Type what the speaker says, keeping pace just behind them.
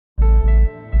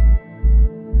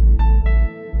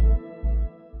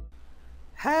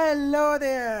Hello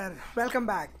there, welcome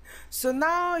back. So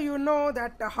now you know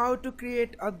that how to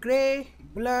create a gray,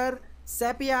 blur,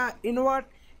 sepia, invert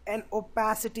and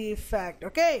opacity effect.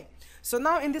 Okay, so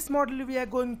now in this module we are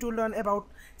going to learn about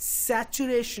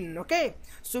saturation. Okay,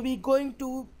 so we're going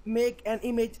to make an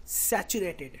image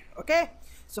saturated. Okay,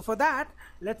 so for that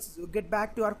let's get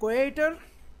back to our creator,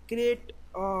 create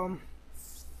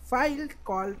file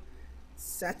called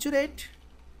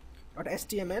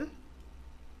saturate.html.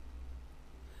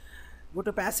 Go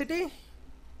to opacity,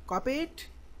 copy it,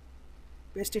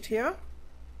 paste it here,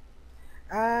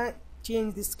 and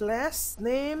change this class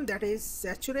name, that is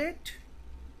saturate.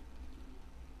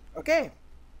 Okay,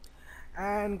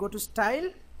 and go to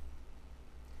style,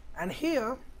 and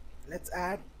here let's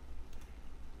add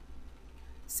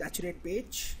saturate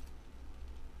page.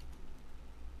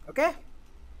 Okay,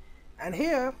 and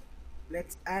here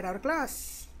let's add our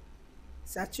class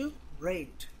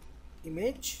saturate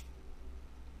image.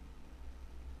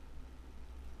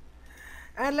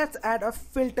 And let's add a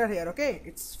filter here. Okay,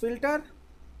 it's filter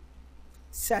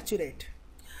saturate.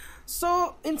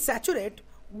 So in saturate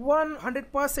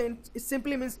 100% it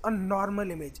simply means a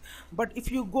normal image, but if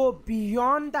you go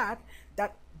beyond that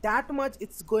much,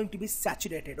 it's going to be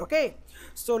saturated. Okay,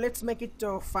 so let's make it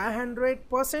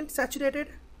 500% saturated.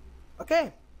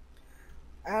 Okay,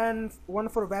 and one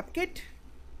for WebKit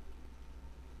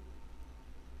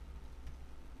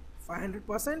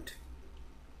 500%,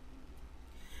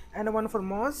 and one for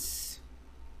Moz,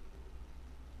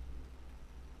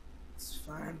 it's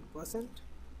 500%.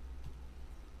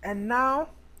 And now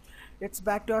let's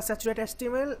back to our Saturate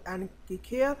HTML and click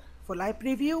here for live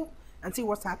preview and see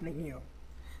what's happening here.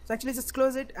 So actually just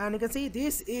close it, and you can see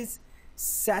this is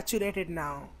saturated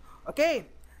now. Okay,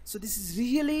 so this is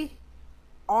really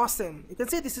awesome. You can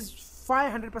see this is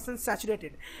 500%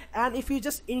 saturated, and if you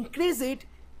just increase it,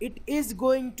 it is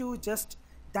going to just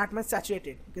that much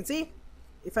saturated. You can see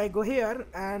if I go here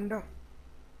and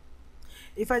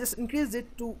if I just increase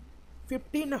it to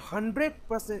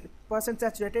 1500%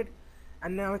 saturated,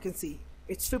 and now I can see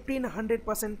it's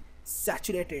 1500%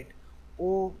 saturated.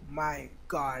 Oh my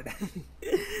god.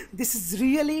 This is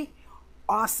really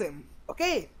awesome.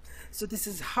 Okay, so this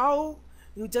is how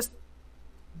you just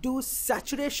do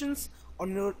saturations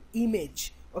on your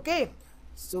image. Okay,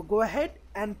 so go ahead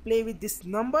and play with these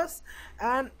numbers,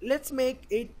 and let's make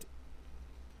it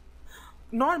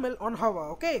normal on hover.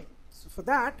 Okay, so for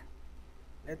that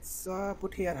let's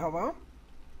put here hover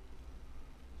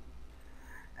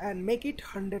and make it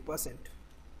 100%.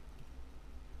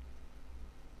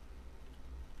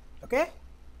 Okay,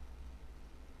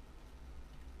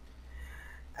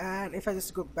 and if I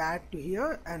just go back to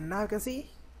here, and now you can see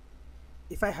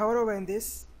if I hover over in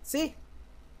this, see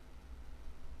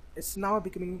it's now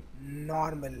becoming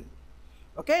normal.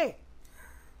 Okay,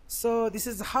 so this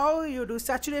is how you do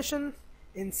saturation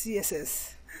in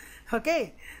CSS.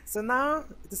 Okay, so now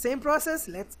the same process,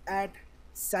 let's add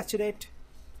saturate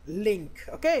link.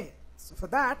 Okay, so for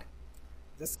that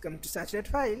just come to saturate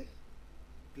file,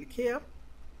 click here,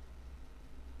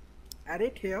 add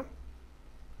it here,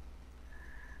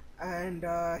 and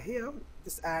here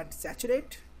just add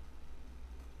saturate.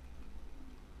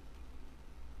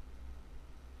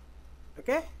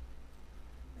 Okay,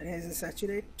 and here's a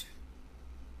saturate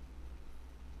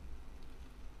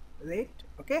rate.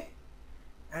 Okay,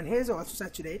 and here's also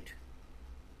saturate.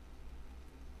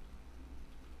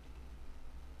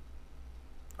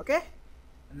 Okay,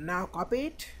 now copy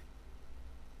it,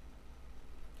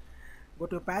 go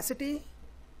to opacity,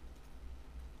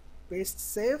 paste,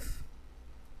 save,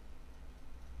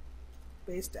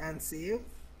 paste and save,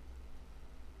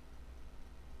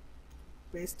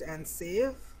 paste and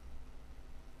save,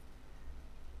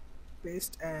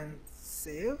 paste and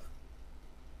save,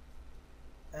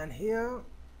 and here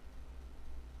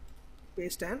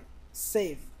paste and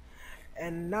save.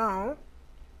 And now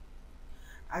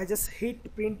I just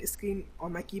hit print screen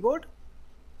on my keyboard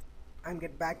and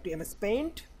get back to MS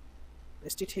Paint,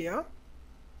 paste it here,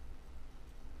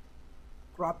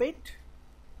 crop it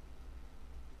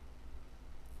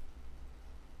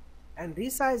and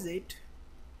resize it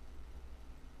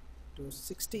to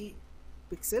 60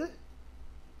 pixel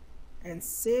and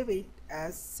save it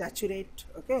as saturate.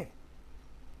 Okay,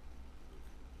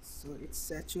 so it's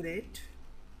saturate,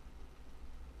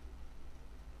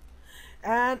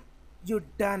 and you're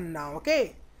done now.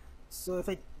 Okay, so if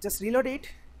I just reload it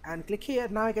and click here,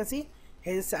 now I can see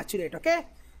here's saturate. Okay,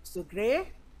 so gray,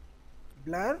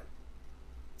 blur,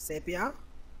 sepia,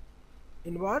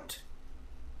 invert,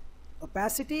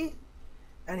 opacity,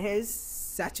 and here's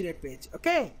saturate page.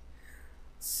 Okay,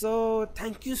 so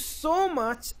thank you so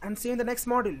much, and see you in the next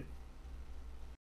module.